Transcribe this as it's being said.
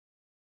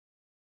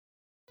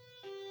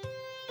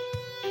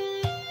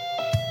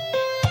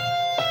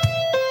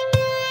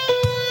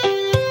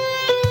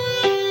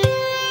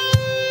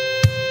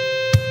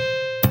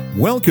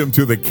Welcome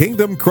to the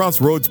Kingdom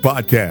Crossroads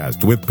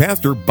podcast with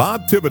Pastor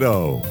Bob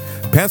Thibodeau.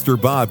 Pastor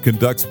Bob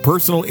conducts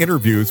personal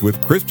interviews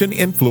with Christian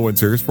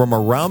influencers from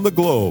around the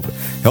globe,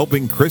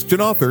 helping Christian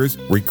authors,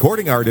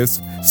 recording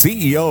artists,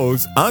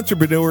 CEOs,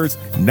 entrepreneurs,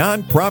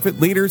 nonprofit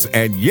leaders,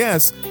 and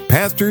yes,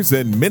 pastors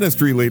and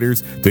ministry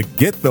leaders to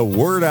get the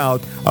word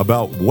out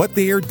about what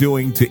they are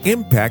doing to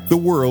impact the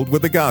world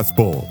with the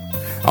gospel.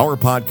 Our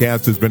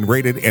podcast has been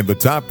rated in the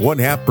top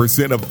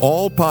 0.5% of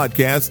all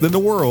podcasts in the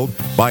world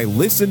by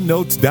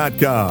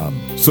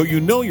listennotes.com, so you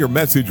know your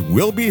message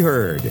will be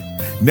heard.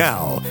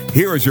 Now,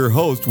 here is your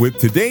host with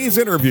today's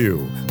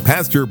interview,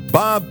 Pastor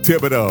Bob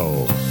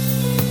Thibodeau.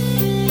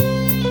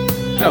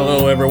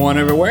 Hello, everyone,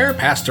 everywhere.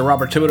 Pastor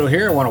Robert Thibodeau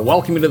here. I want to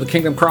welcome you to the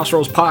Kingdom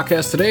Crossroads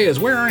podcast today as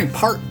we're in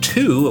part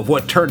 2 of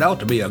what turned out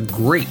to be a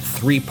great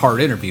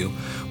 3-part interview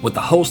with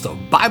the host of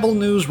Bible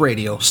News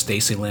Radio,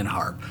 Stacy Lynn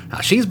Hart. Now,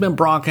 she's been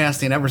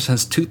broadcasting ever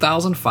since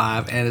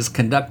 2005 and has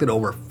conducted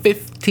over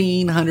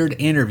 1,500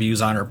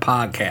 interviews on her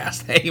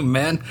podcast.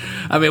 Amen.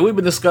 I mean, we've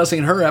been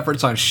discussing her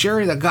efforts on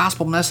sharing the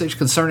gospel message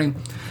concerning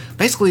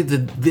basically the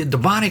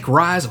demonic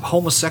rise of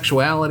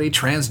homosexuality,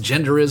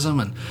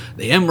 transgenderism, and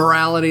the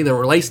immorality that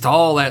relates to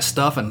all that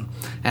stuff, and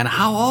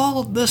how all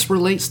of this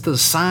relates to the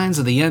signs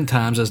of the end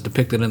times as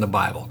depicted in the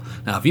Bible.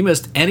 Now, if you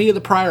missed any of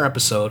the prior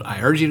episode,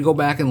 I urge you to go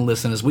back and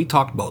listen as we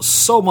talked about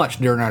so much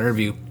during our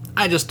interview.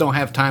 I just don't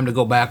have time to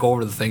go back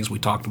over the things we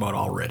talked about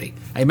already.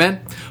 Amen?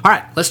 All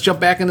right, let's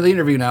jump back into the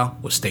interview now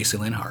with Stacy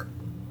Lynn Hart.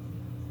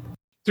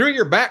 Through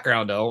your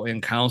background, though, in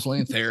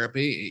counseling,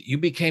 therapy, you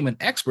became an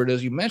expert,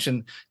 as you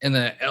mentioned, in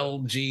the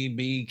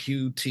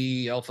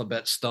LGBTQ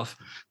alphabet stuff,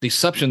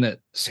 deception that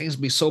seems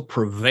to be so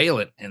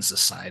prevalent in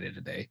society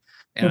today.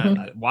 And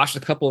I watched a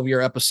couple of your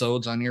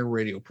episodes on your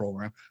radio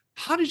program.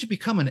 How did you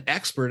become an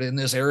expert in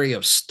this area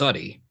of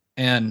study?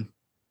 And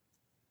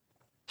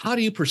how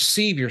do you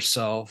perceive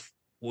yourself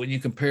when you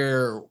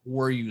compare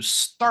where you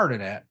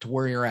started at to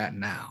where you're at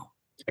now?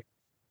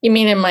 You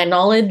mean in my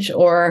knowledge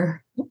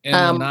or... In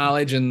the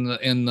knowledge and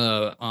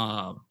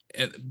that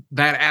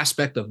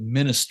aspect of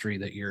ministry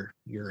that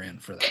you're in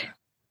for that?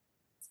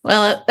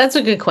 Well, that's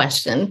a good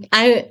question.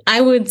 I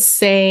would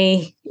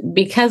say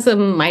because of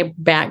my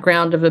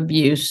background of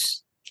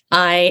abuse,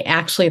 I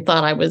actually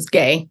thought I was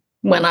gay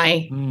when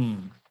I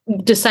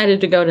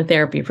decided to go to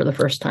therapy for the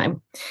first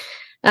time.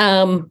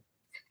 And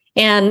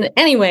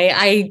anyway,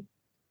 I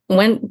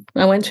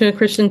went to a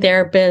Christian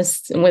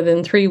therapist, and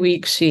within 3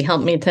 weeks, she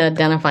helped me to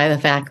identify the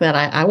fact that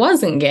I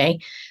wasn't gay,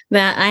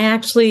 that I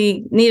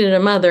actually needed a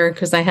mother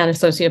because I had a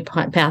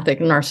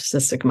sociopathic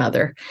narcissistic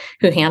mother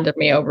who handed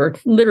me over,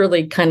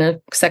 literally kind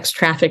of sex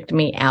trafficked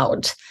me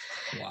out.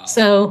 Wow.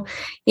 So,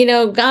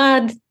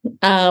 God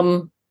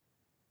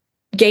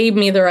gave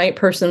me the right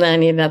person that I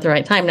needed at the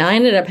right time. Now, I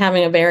ended up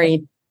having a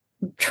very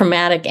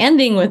traumatic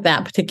ending with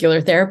that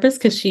particular therapist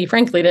because she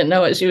frankly didn't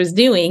know what she was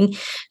doing.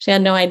 She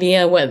had no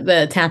idea what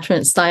the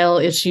attachment style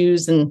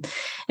issues and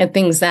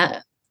things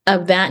that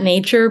of that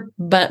nature.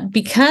 But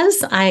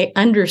because I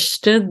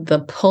understood the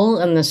pull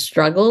and the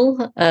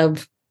struggle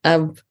of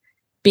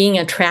being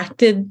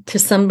attracted to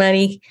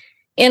somebody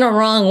in a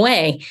wrong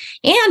way,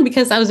 and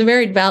because I was a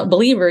very devout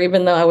believer,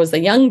 even though I was a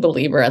young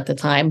believer at the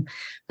time,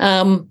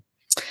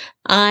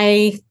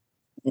 I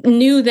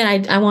knew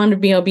that I wanted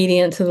to be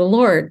obedient to the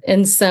Lord.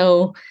 And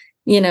so,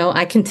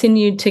 I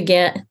continued to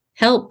get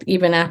help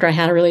even after I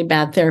had a really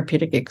bad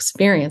therapeutic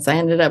experience. I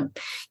ended up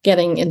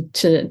getting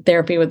into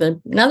therapy with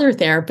another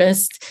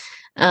therapist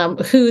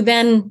who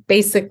then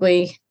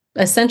basically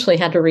essentially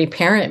had to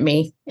reparent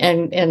me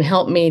and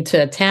help me to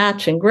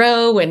attach and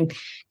grow and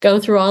go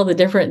through all the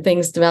different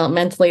things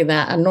developmentally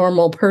that a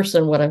normal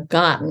person would have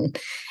gotten.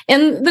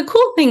 And the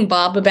cool thing,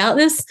 Bob, about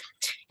this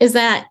is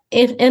that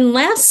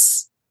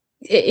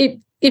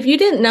if you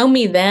didn't know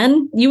me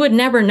then, you would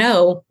never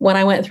know what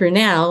I went through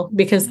now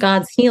because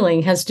God's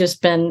healing has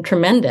just been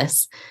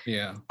tremendous.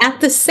 Yeah. At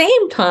the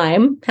same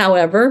time,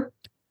 however,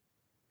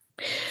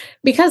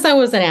 because I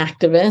was an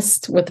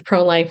activist with the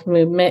pro-life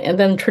movement and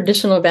then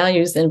traditional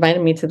values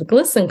invited me to the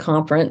GLSEN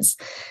conference,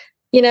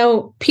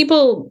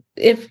 people,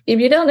 if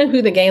you don't know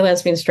who the Gay,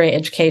 Lesbian, Straight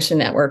Education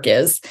Network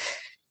is,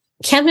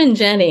 Kevin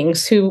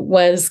Jennings, who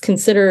was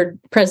considered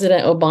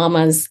President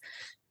Obama's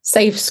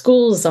safe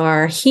schools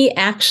czar, he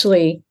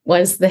actually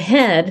was the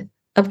head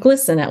of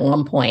GLSEN at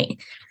one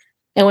point.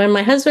 And when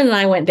my husband and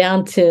I went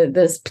down to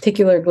this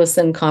particular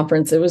GLSEN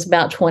conference, it was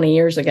about 20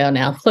 years ago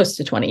now, close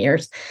to 20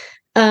 years.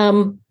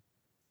 My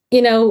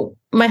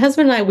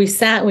husband and I,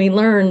 we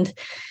learned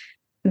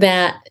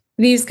that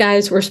these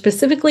guys were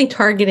specifically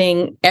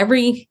targeting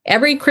every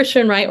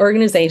Christian right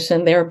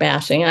organization they were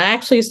bashing. I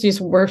actually used to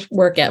use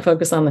work at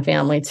Focus on the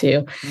Family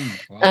too.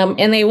 Wow.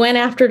 And they went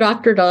after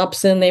Dr.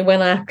 Dobson. They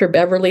went after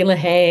Beverly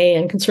LaHaye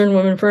and Concerned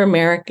Women for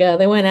America.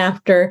 They went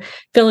after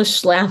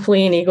Phyllis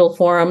Schlafly and Eagle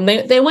Forum.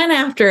 They went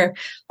after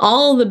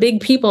all the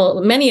big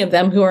people, many of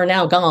them who are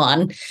now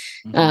gone.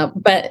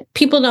 But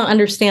people don't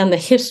understand the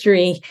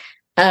history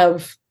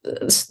of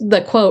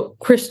the quote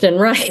Christian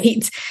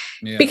right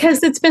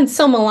because it's been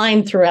so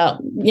maligned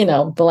throughout,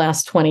 the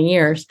last 20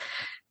 years.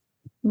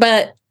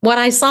 But what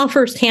I saw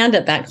firsthand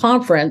at that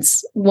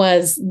conference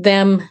was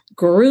them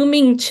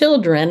grooming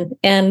children.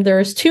 And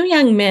there's two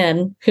young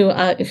men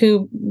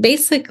who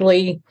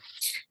basically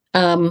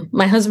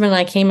my husband and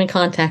I came in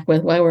contact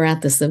with while we were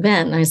at this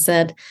event. And I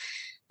said,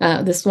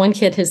 this one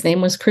kid, his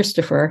name was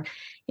Christopher.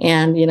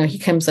 And, he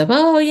comes up,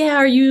 oh, yeah,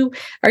 are you,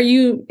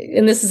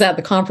 and this is at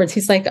the conference.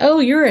 He's like, oh,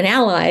 you're an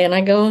ally. And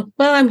I go,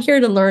 well, I'm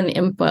here to learn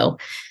info.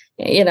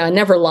 I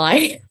never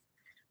lie.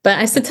 But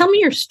I said, tell me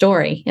your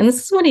story. And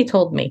this is what he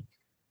told me.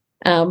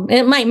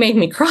 It might make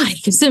me cry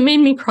because it made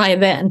me cry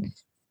then.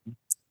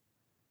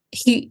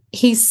 He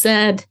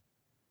said,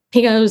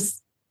 he goes,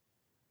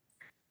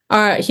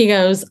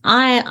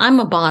 I'm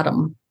a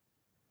bottom.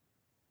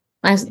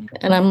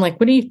 And I'm like,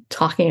 what are you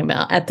talking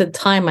about? At the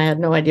time, I had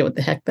no idea what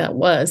the heck that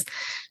was.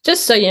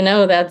 Just so you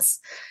know, that's,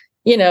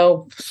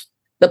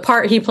 the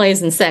part he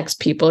plays in Sex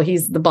People,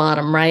 he's the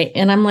bottom, right?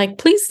 And I'm like,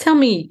 please tell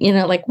me,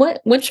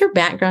 what's your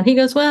background? He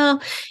goes,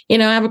 well, I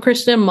have a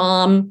Christian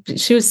mom.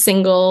 She was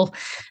single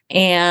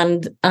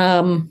and,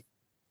 and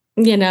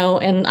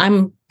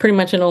I'm pretty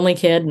much an only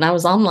kid and I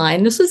was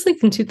online. This was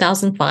like in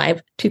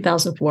 2005,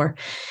 2004,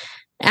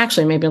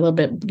 actually, maybe a little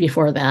bit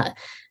before that.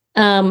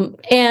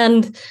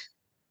 And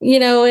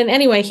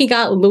anyway, he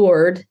got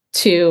lured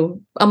to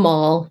a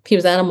mall. He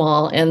was at a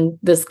mall, and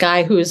this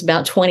guy who was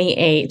about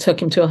 28 took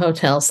him to a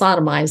hotel,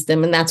 sodomized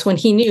him, and that's when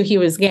he knew he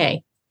was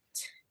gay,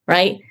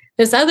 right?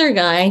 This other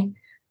guy,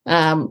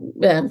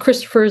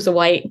 Christopher, is a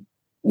white,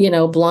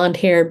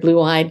 blonde-haired,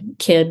 blue-eyed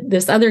kid.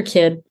 This other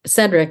kid,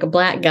 Cedric, a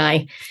black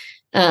guy,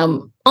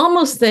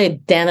 almost the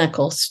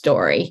identical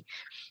story.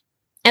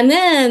 And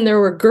then there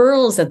were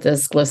girls at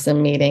this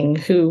GLSEN meeting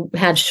who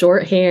had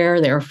short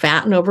hair. They were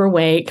fat and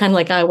overweight, kind of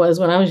like I was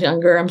when I was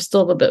younger. I'm still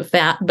a little bit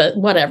fat, but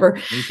whatever.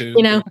 Me too.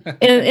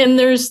 And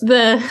there's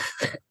the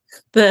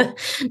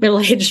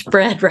middle-aged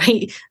spread,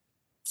 right?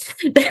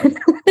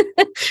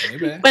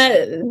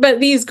 but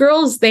these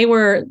girls, they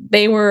were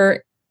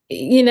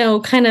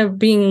kind of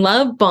being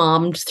love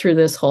bombed through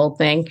this whole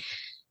thing.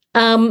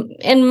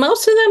 And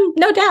most of them,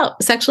 no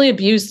doubt, sexually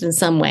abused in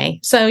some way.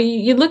 So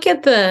you look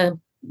at the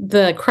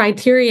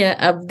criteria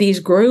of these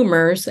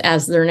groomers,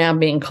 as they're now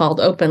being called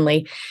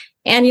openly.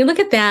 And you look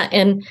at that,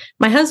 and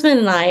my husband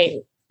and I,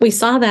 we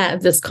saw that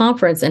at this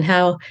conference and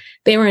how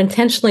they were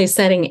intentionally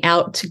setting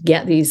out to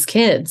get these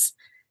kids.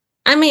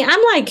 I mean, I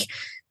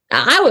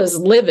was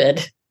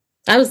livid.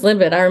 I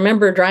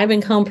remember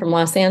driving home from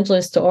Los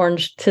Angeles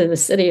to the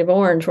city of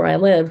Orange, where I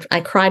lived. I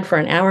cried for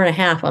an hour and a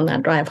half on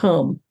that drive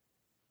home.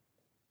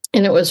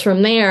 And it was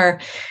from there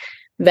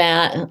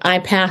that I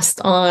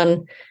passed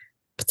on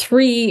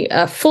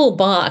a full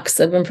box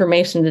of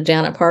information to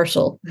Janet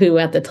Parshall, who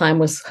at the time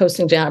was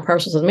hosting Janet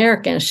Parshall's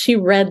America. And she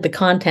read the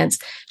contents.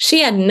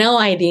 She had no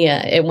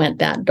idea it went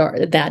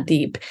that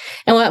deep.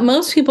 And what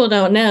most people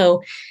don't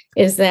know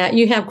is that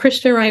you have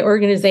Christian right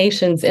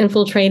organizations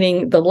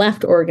infiltrating the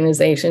left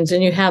organizations,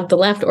 and you have the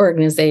left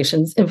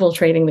organizations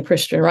infiltrating the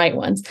Christian right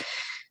ones.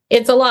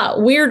 It's a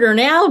lot weirder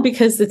now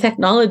because the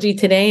technology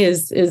today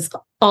is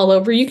all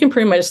over. You can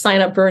pretty much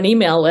sign up for an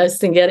email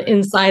list and get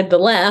inside the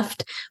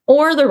left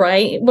or the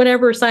right,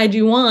 whatever side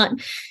you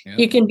want. Yeah.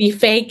 You can be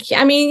fake.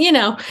 I mean,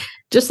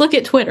 just look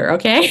at Twitter,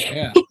 okay?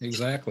 Yeah,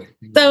 exactly.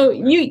 So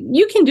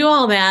you can do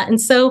all that.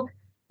 And so,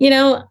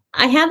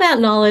 I had that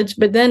knowledge,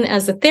 but then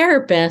as a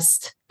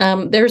therapist,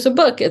 there's a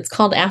book. It's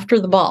called After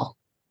the Ball.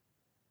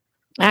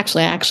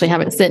 Actually, I actually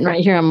have it sitting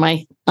right here on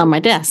my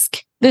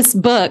desk. This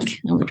book,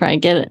 I'm going to try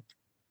and get it.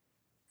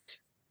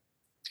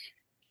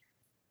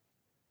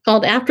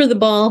 Called After the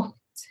Ball,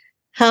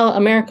 How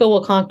America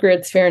Will Conquer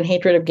Its Fear and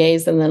Hatred of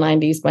Gays in the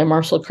 90s by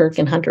Marshall Kirk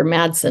and Hunter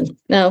Madsen.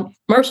 Now,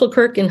 Marshall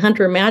Kirk and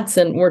Hunter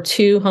Madsen were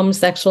two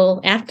homosexual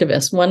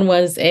activists. One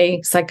was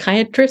a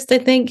psychiatrist, I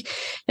think,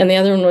 and the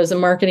other one was a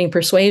marketing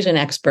persuasion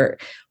expert.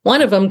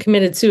 One of them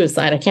committed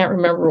suicide. I can't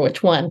remember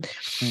which one.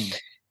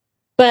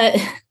 But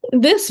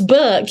this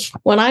book,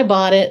 when I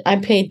bought it, I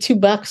paid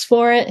 $2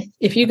 for it.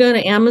 If you go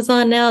to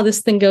Amazon now,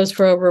 this thing goes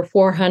for over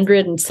 $400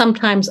 and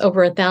sometimes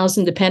over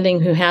 $1,000, depending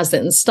who has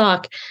it in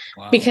stock,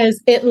 wow.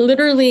 Because it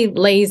literally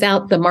lays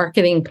out the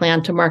marketing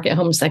plan to market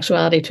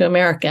homosexuality to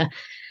America.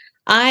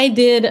 I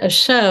did a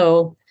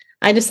show.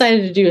 I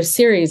decided to do a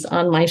series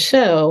on my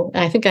show.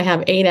 I think I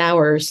have 8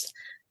 hours.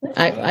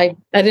 I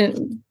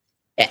didn't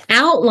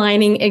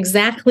outlining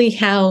exactly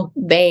how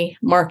they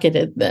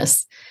marketed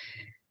this.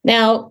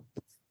 Now,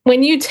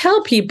 when you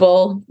tell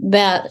people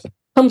that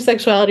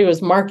homosexuality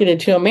was marketed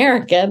to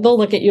America, they'll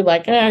look at you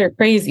like, you're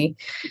crazy.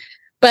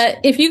 But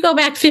if you go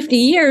back 50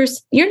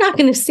 years, you're not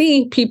going to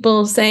see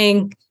people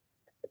saying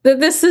that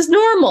this is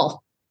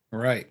normal.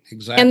 Right,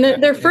 exactly.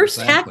 And their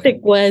first tactic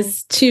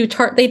was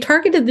they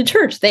targeted the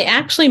church. They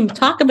actually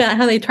talk about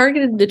how they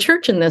targeted the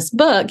church in this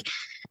book.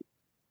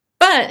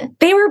 But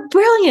they were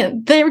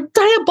brilliant. They were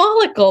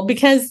diabolical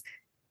because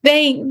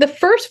the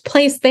first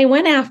place they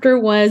went after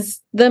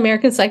was the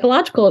American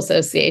Psychological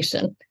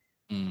Association,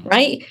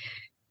 right?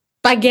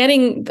 By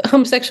getting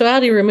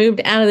homosexuality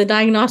removed out of the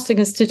Diagnostic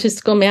and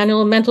Statistical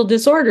Manual of Mental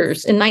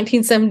Disorders in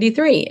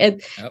 1973.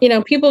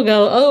 People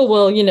go, oh,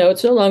 well,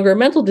 it's no longer a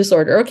mental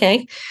disorder.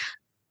 Okay.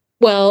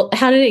 Well,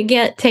 how did it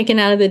get taken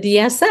out of the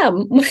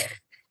DSM?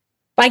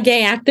 By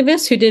gay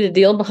activists who did a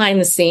deal behind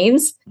the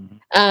scenes.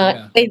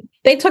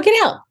 They took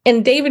it out.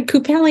 And David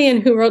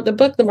Kupelian, who wrote the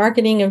book, The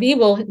Marketing of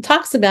Evil,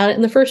 talks about it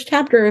in the first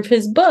chapter of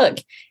his book,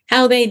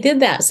 how they did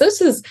that. So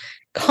this is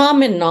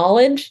common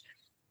knowledge.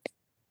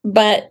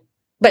 But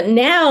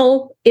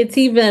now it's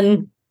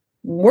even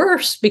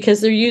worse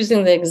because they're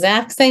using the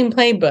exact same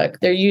playbook.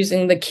 They're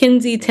using the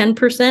Kinsey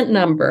 10%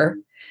 number.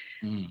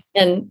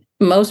 And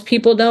most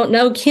people don't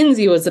know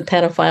Kinsey was a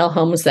pedophile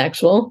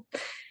homosexual.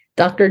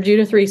 Dr.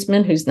 Judith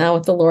Reisman, who's now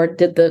with the Lord,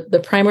 did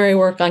the primary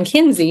work on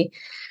Kinsey.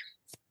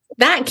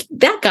 That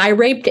guy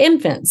raped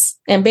infants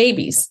and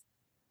babies.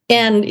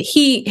 And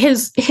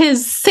his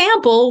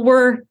sample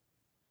were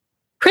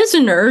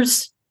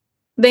prisoners.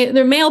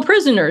 They're male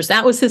prisoners.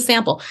 That was his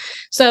sample.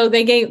 So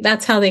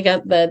that's how they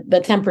got the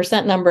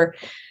 10% number.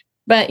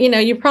 But,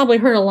 you probably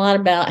heard a lot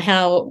about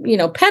how,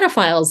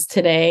 pedophiles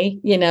today,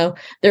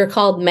 they're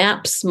called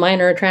MAPS,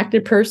 minor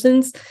attracted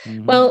persons.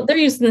 Mm-hmm. Well, they're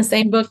using the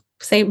same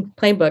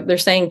playbook. They're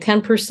saying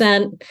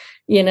 10%,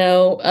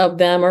 of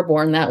them are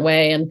born that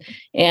way.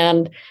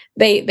 And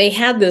they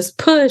had this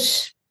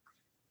push.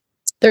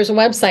 There's a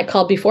website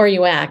called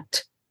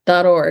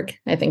beforeyouact.org,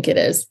 I think it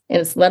is.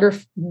 And it's letter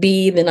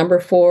B, the number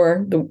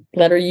 4, the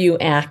letter U,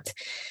 act.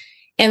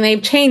 And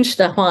they've changed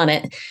stuff on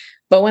it.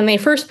 But when they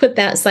first put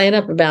that site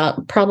up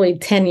about probably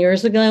 10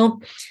 years ago,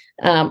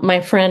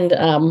 my friend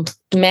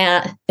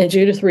Matt and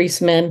Judith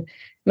Reisman,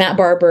 Matt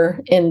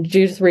Barber and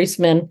Judith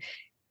Reisman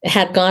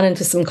had gone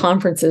into some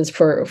conferences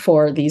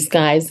for these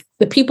guys.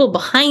 The people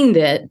behind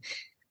it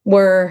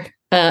were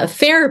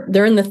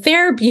they're in the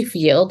therapy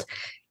field,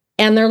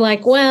 and they're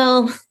like,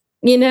 well,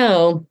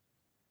 we're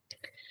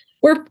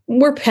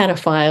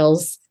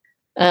pedophiles,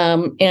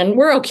 and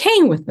we're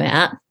okay with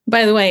that.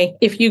 By the way,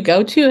 if you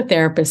go to a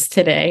therapist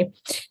today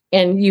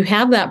and you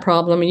have that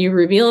problem and you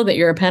reveal that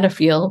you're a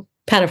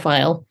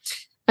pedophile,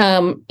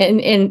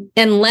 and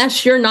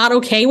unless you're not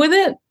okay with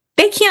it,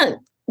 they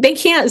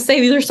can't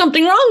say there's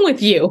something wrong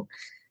with you,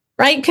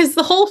 right? Because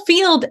the whole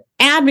field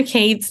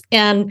advocates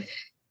and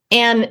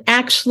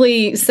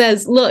actually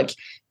says, look,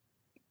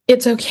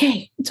 it's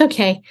okay. It's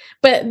okay.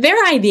 But their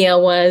idea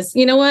was,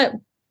 you know what?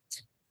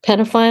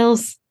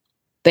 Pedophiles,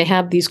 they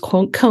have these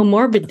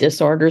comorbid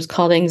disorders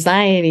called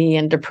anxiety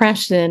and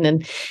depression.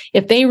 And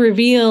if they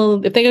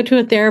go to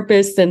a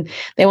therapist and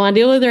they want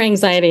to deal with their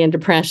anxiety and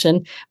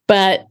depression,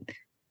 but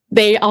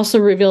they also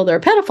reveal they're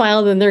a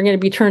pedophile, then they're going to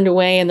be turned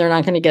away and they're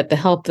not going to get the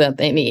help that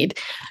they need.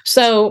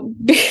 So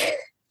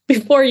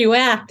before you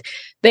act,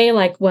 they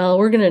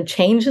we're going to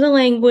change the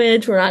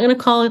language. We're not going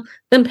to call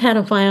them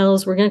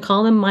pedophiles. We're going to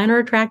call them minor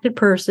attracted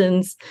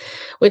persons,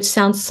 which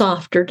sounds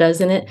softer,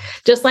 doesn't it?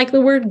 Just like the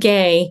word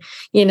gay,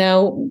 you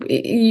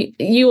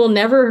will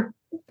never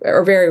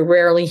or very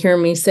rarely hear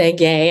me say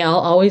gay. I'll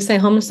always say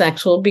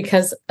homosexual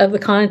because of the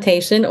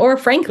connotation, or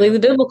frankly, the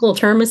biblical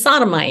term is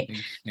sodomite,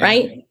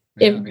 right? Yeah.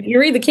 If you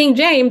read the King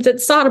James,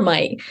 it's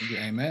sodomite.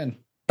 Amen.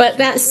 But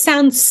that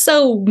sounds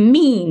so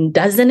mean,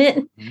 doesn't it?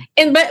 Mm-hmm.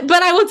 And but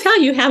I will tell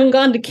you, having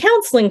gone to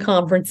counseling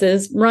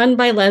conferences run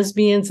by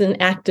lesbians and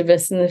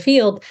activists in the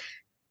field,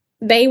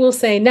 they will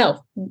say,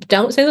 no,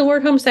 don't say the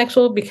word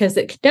homosexual because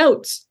it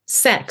connotes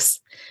sex.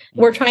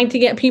 Mm-hmm. We're trying to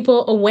get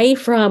people away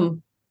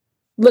from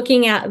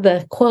looking at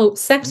the quote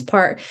sex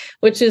part,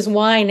 which is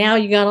why now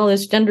you got all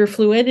this gender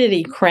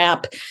fluidity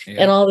crap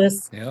and all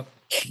this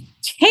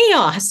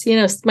chaos.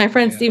 My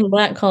friend Stephen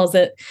Black calls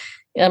it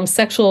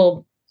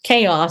sexual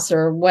chaos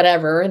or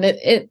whatever, and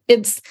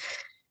it's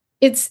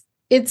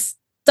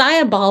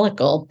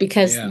diabolical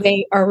because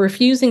they are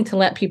refusing to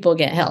let people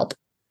get help.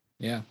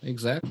 Yeah,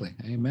 exactly.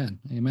 Amen.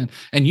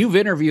 And you've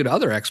interviewed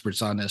other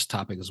experts on this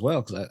topic as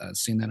well, because I've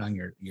seen that on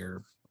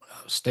your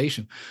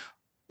station.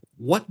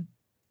 What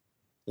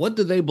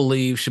do they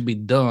believe should be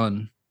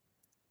done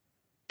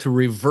to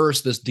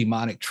reverse this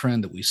demonic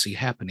trend that we see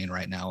happening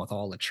right now with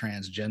all the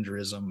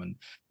transgenderism and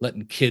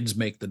letting kids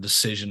make the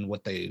decision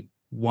what they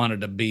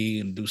wanted to be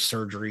and do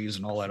surgeries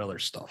and all that other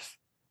stuff?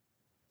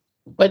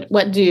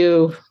 What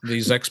do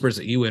these experts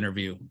that you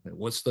interview,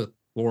 what's the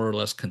more or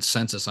less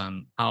consensus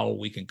on how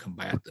we can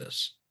combat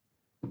this?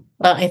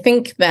 Well, I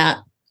think that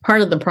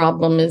part of the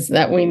problem is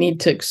that we need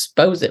to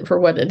expose it for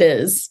what it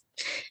is.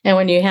 And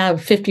when you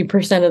have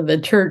 50% of the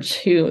church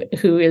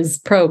who is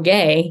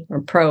pro-gay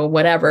or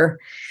pro-whatever,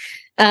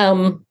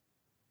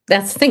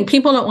 that's the thing.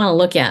 People don't want to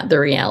look at the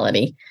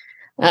reality.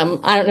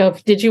 I don't know.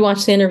 Did you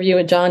watch the interview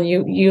with John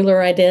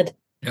Euler I did?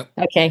 Yep.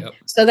 Okay. Yep.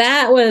 So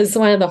that was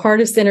one of the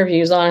hardest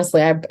interviews,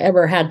 honestly, I've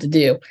ever had to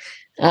do.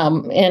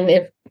 And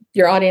if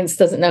your audience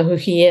doesn't know who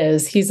he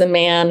is, he's a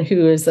man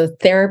who is a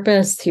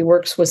therapist. He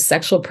works with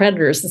sexual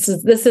predators.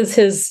 This is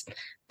his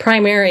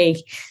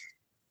primary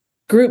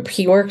group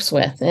he works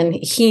with. And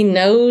he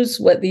knows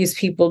what these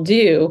people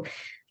do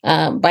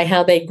by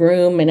how they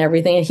groom and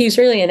everything. And he's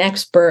really an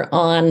expert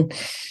on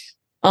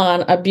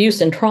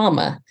abuse and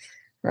trauma,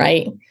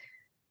 right?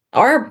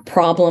 Our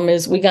problem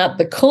is we got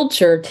the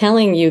culture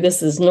telling you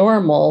this is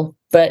normal,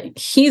 But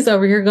he's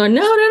over here going,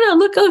 no,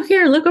 look over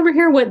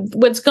here,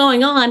 what's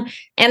going on.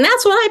 And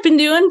that's what I've been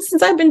doing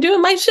since I've been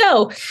doing my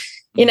show,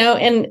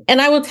 and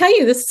I will tell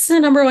you, this is the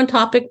number one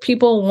topic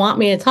people want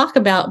me to talk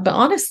about. But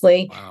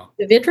honestly, wow.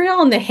 The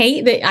vitriol and the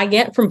hate that I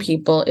get from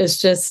people is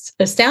just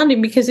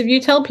astounding, because if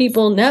you tell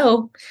people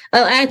no,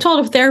 I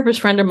told a therapist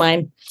friend of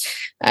mine,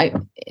 I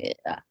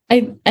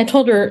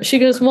told her, she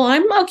goes, well,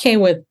 I'm okay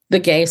with the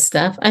gay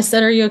stuff. I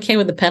said, are you okay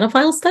with the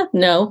pedophile stuff?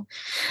 No.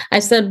 I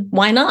said,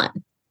 why not?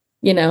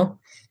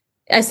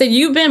 I said,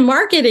 you've been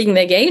marketing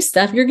the gay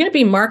stuff. You're going to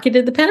be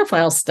marketed the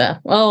pedophile stuff.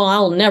 Oh,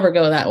 I'll never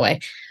go that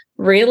way.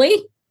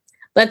 Really?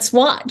 Let's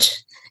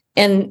watch.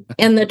 And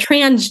the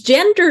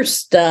transgender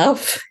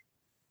stuff,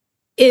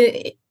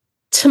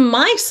 to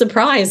my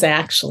surprise,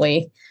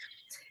 actually,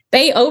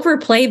 they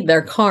overplayed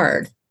their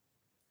card.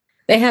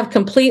 They have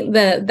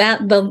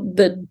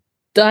the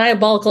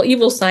diabolical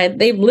evil side.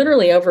 They've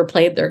literally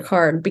overplayed their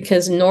card,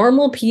 because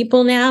normal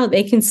people now,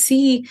 they can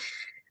see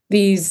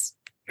these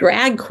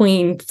drag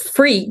queen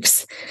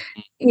freaks,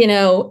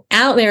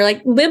 out there.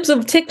 Like Libs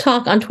of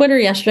TikTok on Twitter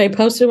yesterday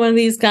posted one of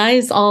these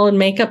guys all in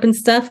makeup and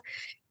stuff,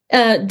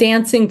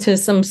 dancing to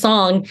some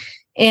song.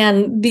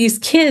 And these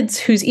kids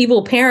whose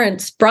evil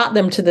parents brought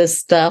them to this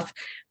stuff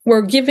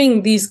were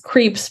giving these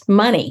creeps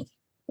money,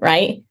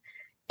 right?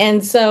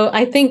 And so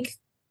I think,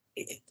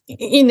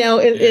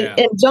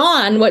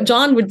 and what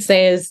John would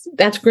say is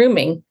that's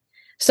grooming.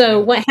 So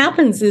what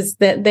happens is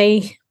that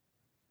they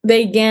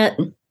get,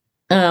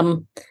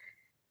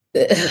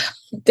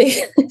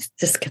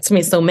 just gets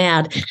me so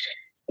mad.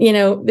 These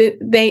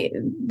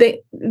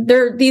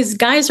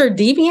guys are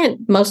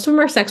deviant. Most of them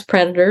are sex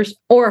predators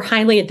or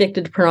highly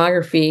addicted to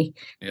pornography.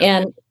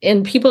 Yeah.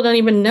 And people don't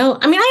even know.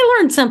 I mean, I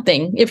learned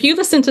something. If you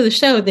listen to the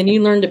show, then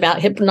you learned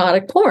about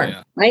hypnotic porn,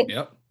 right?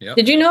 Yep.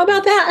 Did you know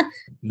about that?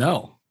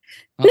 No.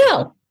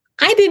 No,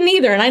 I didn't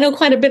either. And I know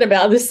quite a bit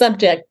about this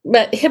subject,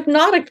 but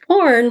hypnotic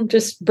porn,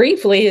 just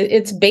briefly,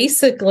 it's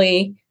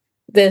basically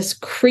this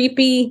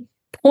creepy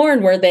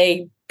porn where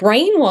they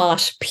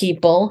brainwash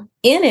people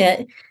in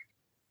it.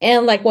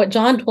 And like what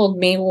John told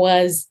me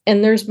was,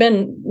 and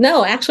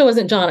actually it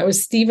wasn't John, it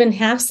was Stephen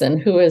Hassan,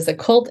 who is a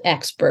cult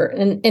expert.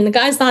 And the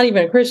guy's not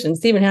even a Christian.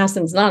 Stephen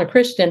Hassan's not a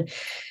Christian,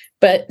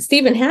 but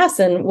Stephen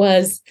Hassan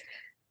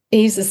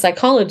he's a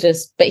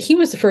psychologist, but he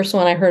was the first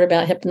one I heard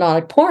about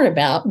hypnotic porn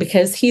about,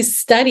 because he's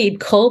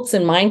studied cults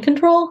and mind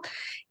control.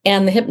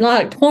 And the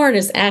hypnotic porn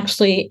is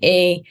actually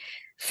a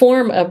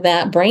form of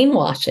that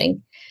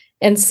brainwashing.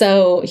 And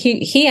so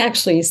he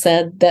actually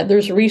said that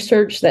there's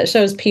research that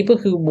shows people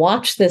who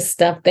watch this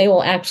stuff, they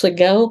will actually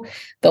they'll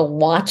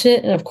watch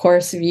it. And of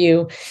course, if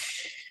you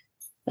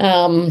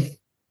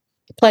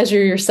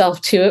pleasure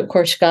yourself to it, of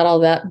course, you got all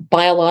that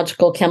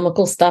biological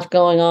chemical stuff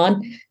going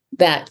on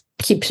that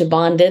keeps you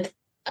bonded.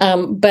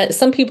 But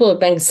some people have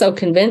been so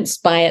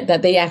convinced by it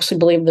that they actually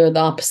believe they're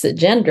the opposite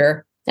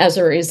gender as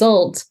a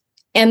result.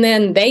 And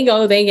then they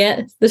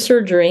get the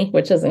surgery,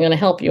 which isn't going to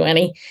help you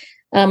any.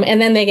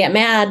 And then they get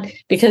mad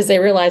because they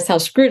realize how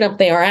screwed up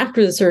they are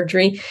after the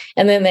surgery.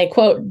 And then they,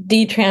 quote,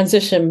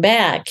 detransition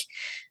back.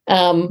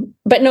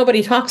 But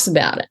nobody talks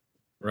about it.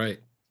 Right.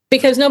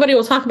 Because nobody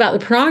will talk about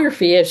the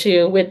pornography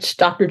issue, which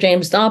Dr.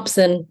 James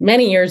Dobson,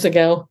 many years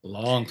ago, a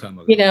long time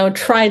ago,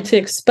 tried to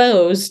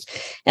expose.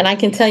 And I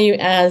can tell you,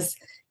 as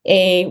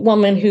a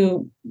woman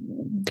who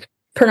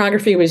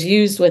pornography was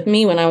used with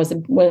me when I was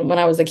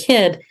a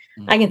kid,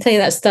 I can tell you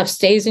that stuff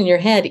stays in your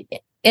head.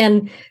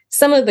 And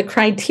some of the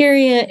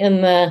criteria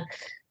and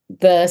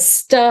the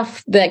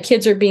stuff that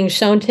kids are being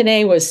shown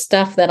today was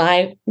stuff that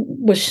I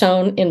was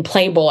shown in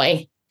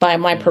Playboy by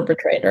my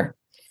perpetrator.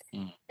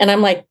 And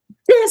I'm like,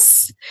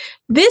 this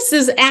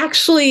is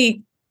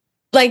actually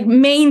like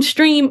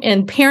mainstream,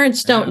 and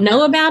parents don't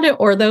know about it,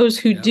 or those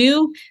who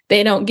do,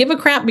 they don't give a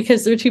crap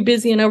because they're too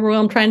busy and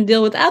overwhelmed trying to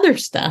deal with other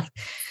stuff.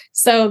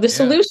 So the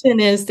solution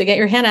is to get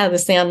your head out of the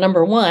sand,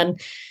 number one.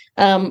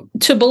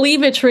 To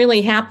believe it's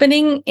really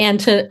happening and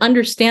to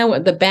understand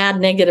what the bad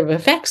negative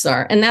effects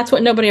are. And that's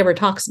what nobody ever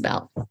talks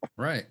about.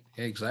 Right.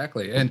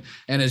 Exactly. And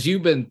as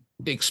you've been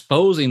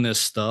exposing this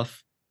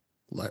stuff,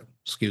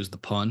 excuse the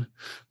pun,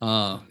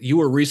 you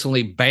were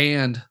recently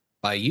banned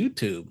by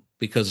YouTube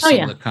because of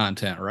some of the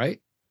content,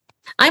 right?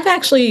 I've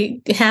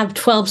actually have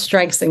 12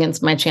 strikes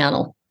against my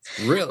channel.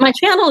 Really? My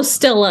channel is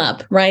still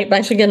up, right? But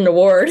I should get an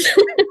award.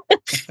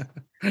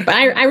 But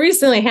I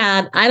recently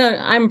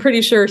I'm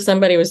pretty sure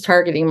somebody was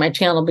targeting my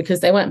channel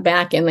because they went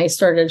back and they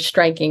started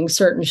striking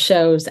certain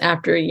shows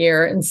after a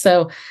year. And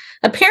so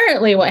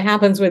apparently what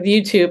happens with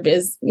YouTube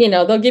is,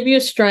 they'll give you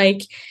a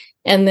strike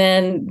and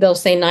then they'll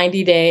say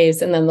 90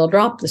 days and then they'll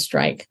drop the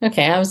strike.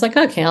 Okay. I was like,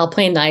 okay, I'll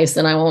play nice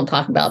and I won't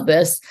talk about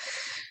this.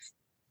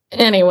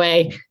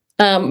 Anyway,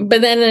 but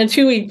then in a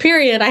 2-week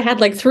period, I had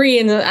like 3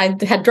 and I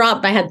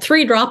had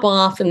 3 drop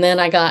off and then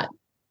I got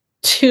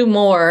 2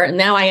 more, and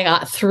now I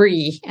got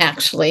 3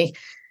 actually.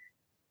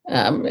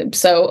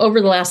 So over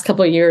the last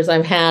couple of years,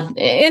 I've had,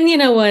 and you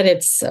know what?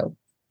 It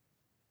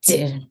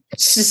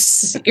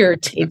just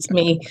irritates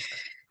me.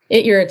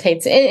 It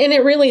irritates, and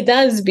it really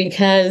does,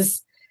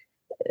 because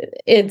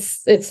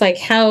it's like,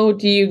 how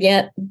do you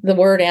get the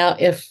word out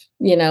if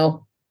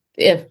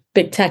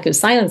big tech is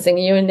silencing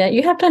you? And that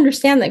you have to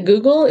understand that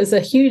Google is a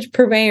huge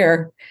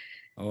purveyor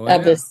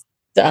of this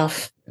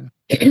stuff.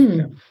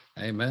 Yeah.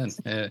 Amen.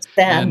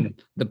 And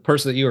the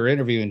person that you were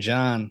interviewing,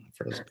 John,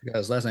 for those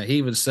guys last night, he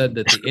even said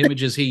that the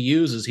images he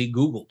uses, he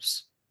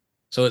Googles.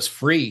 So it's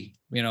free.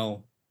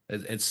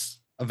 It's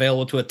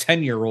available to a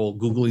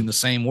 10-year-old Googling the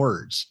same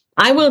words.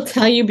 I will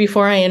tell you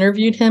before I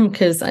interviewed him,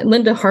 because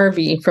Linda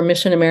Harvey from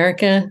Mission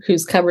America,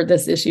 who's covered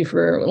this issue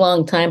for a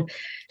long time,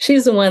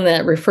 she's the one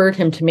that referred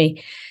him to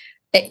me.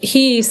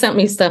 He sent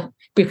me stuff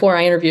before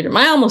I interviewed him.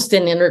 I almost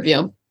didn't interview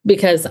him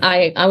because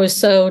I was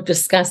so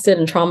disgusted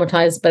and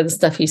traumatized by the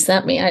stuff he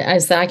sent me. I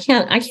said, I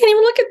can't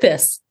even look at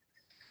this.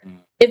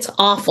 It's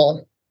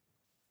awful.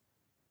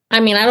 I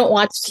mean, I don't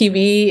watch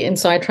TV, and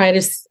so I try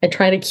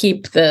to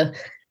keep the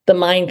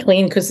mind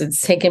clean because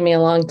it's taken me a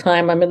long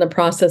time. I'm in the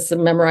process of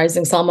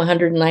memorizing Psalm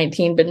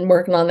 119, been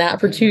working on that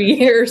for 2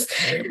 years.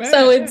 Amen.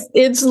 So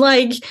it's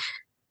like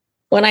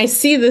when I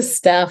see this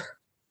stuff,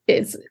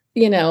 it's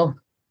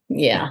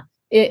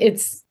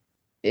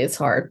it's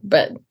hard,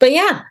 but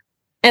yeah.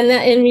 And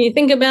when you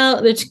think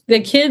about the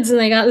kids and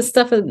they got this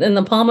stuff in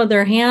the palm of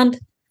their hand.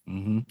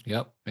 Mm-hmm.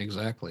 Yep,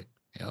 exactly.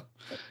 Yep.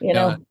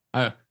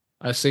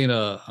 I seen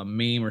a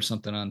meme or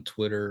something on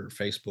Twitter or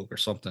Facebook or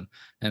something.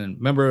 And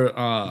remember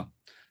I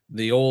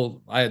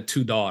had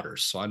 2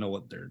 daughters, so I know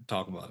what they're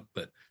talking about.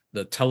 But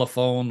the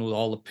telephone with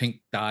all the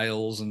pink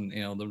dials and,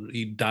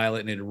 you dial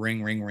it and it'd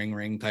ring, ring, ring,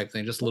 ring type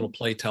thing, just a little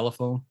play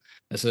telephone.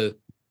 I said,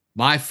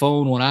 my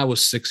phone when I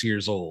was 6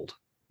 years old.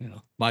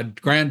 My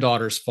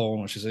granddaughter's phone,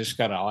 when she's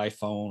got an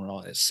iPhone and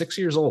all that, 6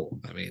 years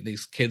old. I mean,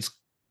 these kids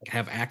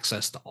have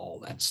access to all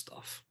that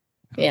stuff.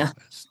 Yeah.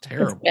 It's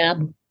terrible. It's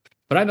bad.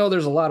 But I know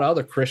there's a lot of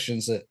other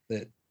Christians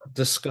that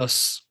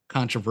discuss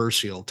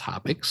controversial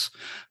topics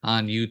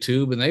on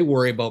YouTube, and they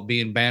worry about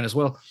being banned as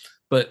well.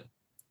 But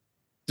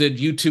did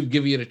YouTube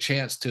give you a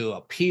chance to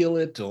appeal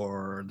it,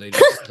 or they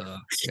just,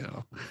 The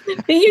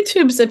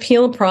YouTube's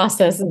appeal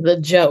process is a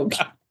joke.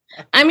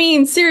 I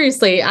mean,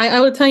 seriously, I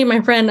would tell you, my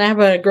friend, I have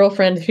a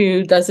girlfriend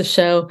who does a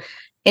show,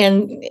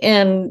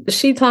 and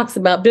she talks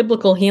about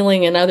biblical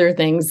healing and other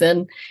things,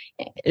 and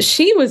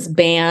she was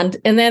banned,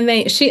 and then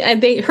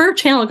her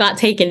channel got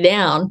taken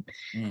down,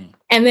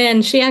 and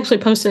then she actually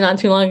posted not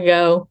too long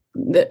ago.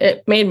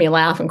 It made me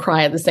laugh and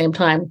cry at the same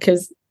time,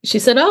 because she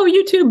said, "Oh,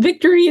 YouTube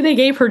victory!" They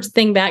gave her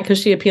thing back because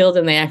she appealed,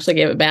 and they actually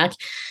gave it back.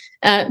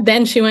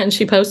 Then she went and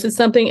she posted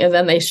something, and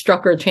then they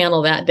struck her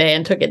channel that day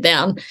and took it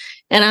down.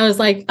 And I was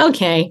like,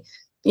 okay,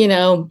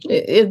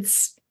 it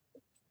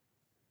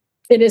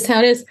is how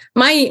it is.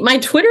 My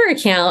Twitter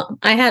account,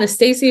 I had a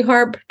Stacey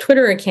Harp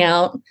Twitter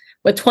account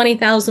with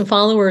 20,000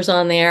 followers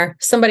on there.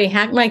 Somebody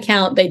hacked my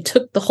account. They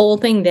took the whole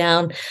thing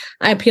down.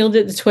 I appealed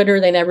it to Twitter.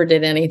 They never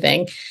did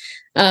anything.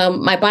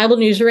 My Bible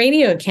News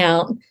Radio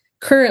account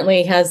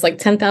currently has like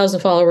 10,000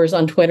 followers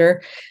on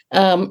Twitter.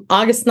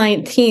 August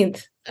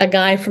 19th, a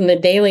guy from the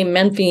Daily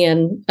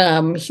Memphian,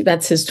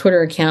 that's his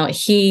Twitter account.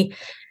 He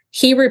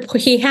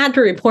had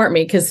to report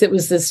me because it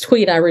was this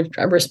tweet I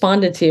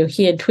responded to.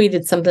 He had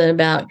tweeted something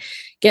about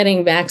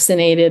getting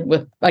vaccinated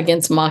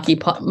against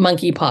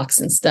monkeypox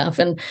and stuff.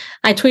 And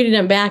I tweeted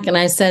him back and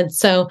I said,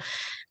 so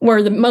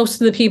were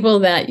most of the people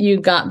that you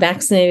got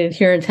vaccinated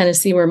here in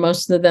Tennessee, were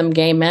most of them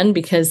gay men?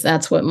 Because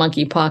that's what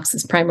monkeypox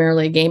is,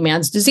 primarily a gay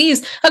man's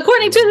disease,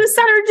 according to the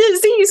Center for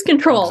Disease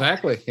Control.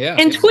 Exactly. Yeah.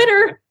 And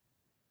Twitter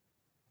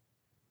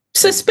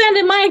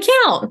suspended my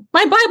account,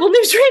 my Bible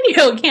News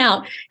Radio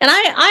account. And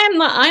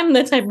I'm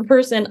the type of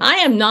person, I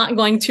am not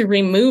going to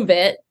remove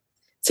it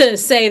to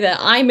say that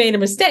I made a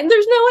mistake.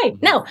 There's no way.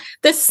 No,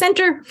 the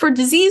Center for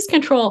Disease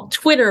Control,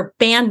 Twitter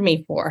banned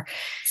me for.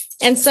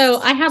 And so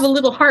I have a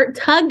little heart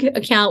tug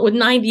account with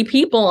 90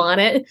 people on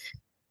it.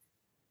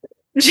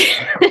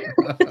 Yeah.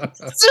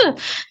 LinkedIn,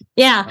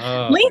 yeah.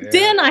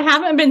 I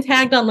haven't been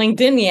tagged on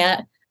LinkedIn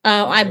yet.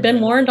 I've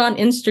been warned on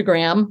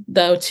Instagram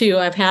though too.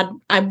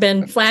 I've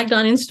been flagged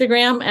on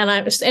Instagram and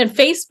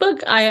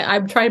Facebook.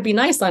 I try to be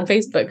nice on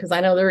Facebook because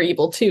I know they're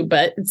evil too,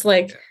 but it's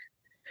like,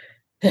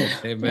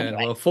 amen.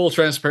 Well, full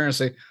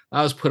transparency,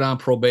 I was put on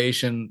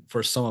probation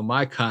for some of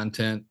my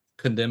content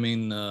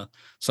condemning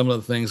some of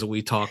the things that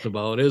we talked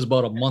about. It was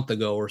about a month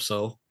ago or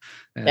so.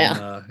 And,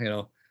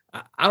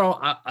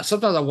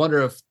 sometimes I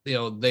wonder if,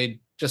 they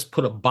just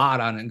put a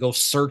bot on it and go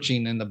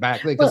searching in the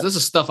back, because this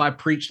is stuff I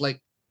preached,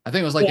 I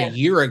think it was a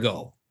year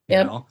ago,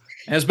 and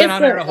it's been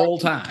on there the whole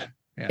time.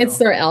 It's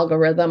their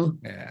algorithm.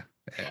 Yeah.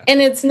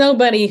 And it's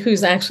nobody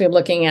who's actually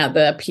looking at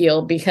the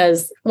appeal,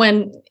 because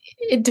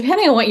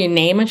depending on what you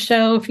name a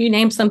show, if you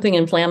name something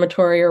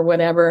inflammatory or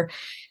whatever,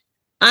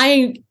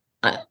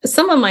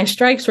 some of my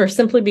strikes were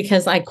simply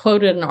because I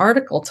quoted an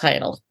article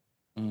title.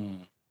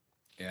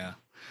 Yeah.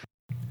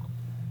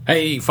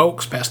 Hey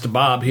folks, Pastor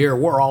Bob here.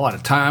 We're all out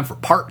of time for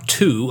part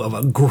 2 of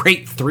a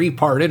great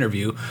 3-part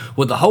interview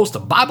with the host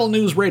of Bible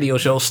News Radio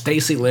Show,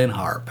 Stacy Lynn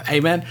Harp.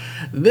 Amen.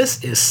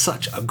 This is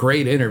such a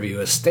great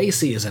interview as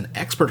Stacy is an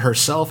expert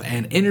herself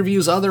and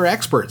interviews other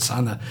experts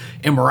on the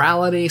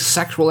immorality,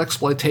 sexual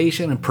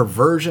exploitation, and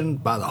perversion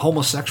by the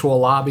homosexual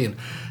lobby and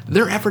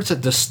their efforts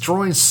at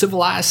destroying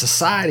civilized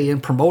society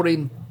and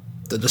promoting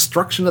the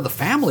destruction of the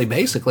family,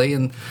 basically,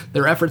 and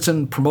their efforts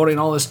in promoting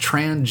all this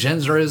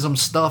transgenderism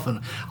stuff and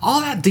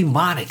all that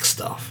demonic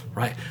stuff,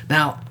 right?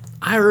 Now,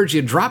 I urge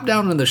you, drop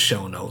down in the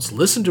show notes,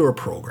 listen to her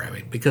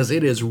programming, because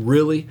it is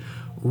really,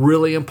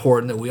 really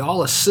important that we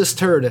all assist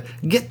her to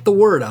get the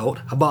word out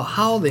about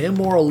how the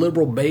immoral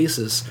liberal base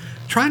is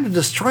trying to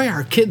destroy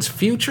our kids'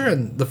 future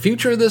and the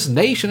future of this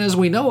nation as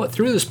we know it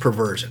through this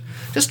perversion.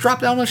 Just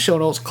drop down in the show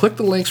notes, click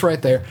the links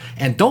right there,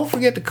 and don't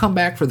forget to come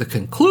back for the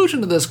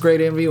conclusion of this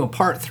great interview in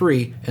part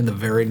 3 in the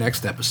very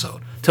next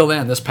episode. Till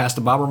then, this is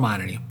Pastor Bob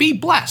reminding you, be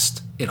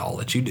blessed in all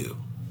that you do.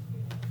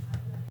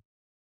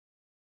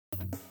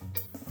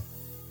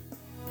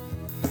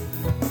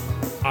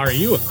 Are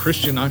you a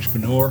Christian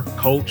entrepreneur,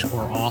 coach,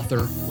 or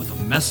author with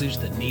a message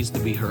that needs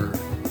to be heard?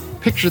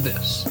 Picture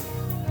this.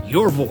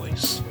 Your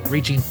voice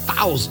reaching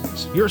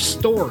thousands, your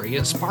story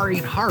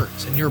inspiring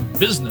hearts, and your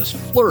business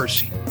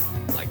flourishing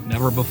like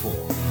never before.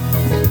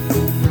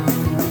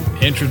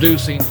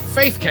 Introducing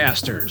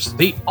Faithcasters,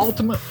 the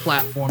ultimate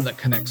platform that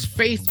connects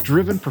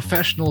faith-driven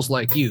professionals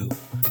like you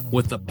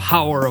with the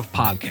power of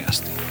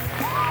podcasting.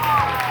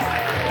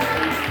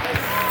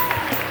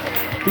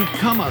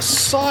 Become a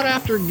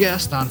sought-after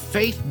guest on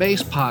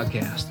faith-based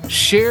podcasts.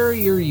 Share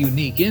your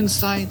unique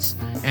insights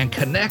and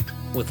connect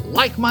with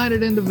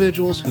like-minded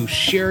individuals who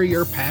share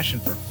your passion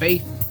for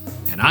faith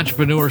and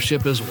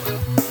entrepreneurship as well.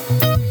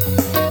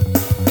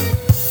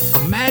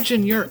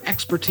 Imagine your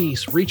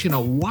expertise reaching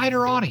a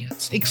wider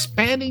audience,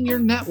 expanding your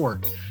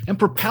network, and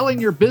propelling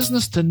your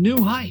business to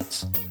new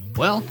heights.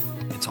 Well,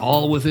 it's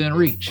all within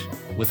reach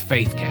with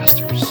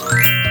Faithcasters.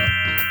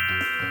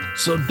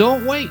 So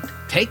don't wait.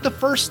 Take the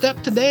first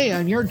step today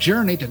on your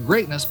journey to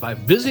greatness by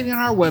visiting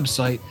our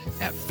website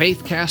at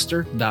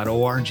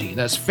faithcaster.org.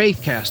 That's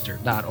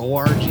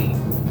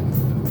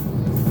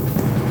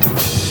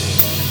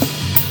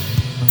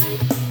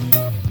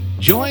faithcaster.org.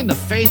 Join the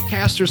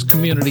Faithcasters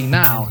community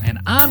now and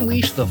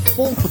unleash the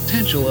full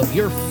potential of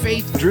your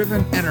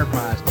faith-driven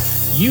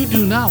enterprise. You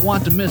do not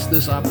want to miss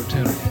this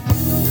opportunity.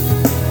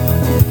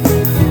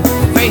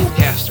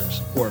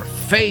 Faithcasters, where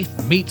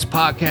faith meets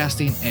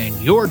podcasting and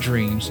your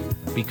dreams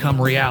become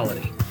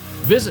reality.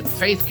 Visit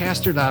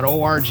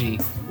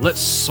faithcaster.org.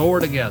 Let's soar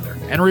together.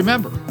 And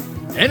remember,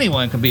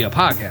 anyone can be a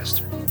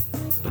podcaster,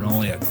 but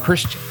only a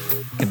Christian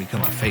can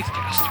become a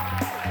faithcaster.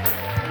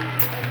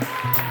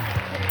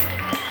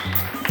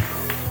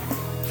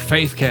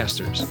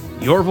 Faithcasters,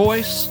 your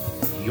voice,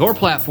 your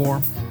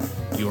platform,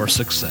 your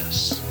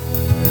success.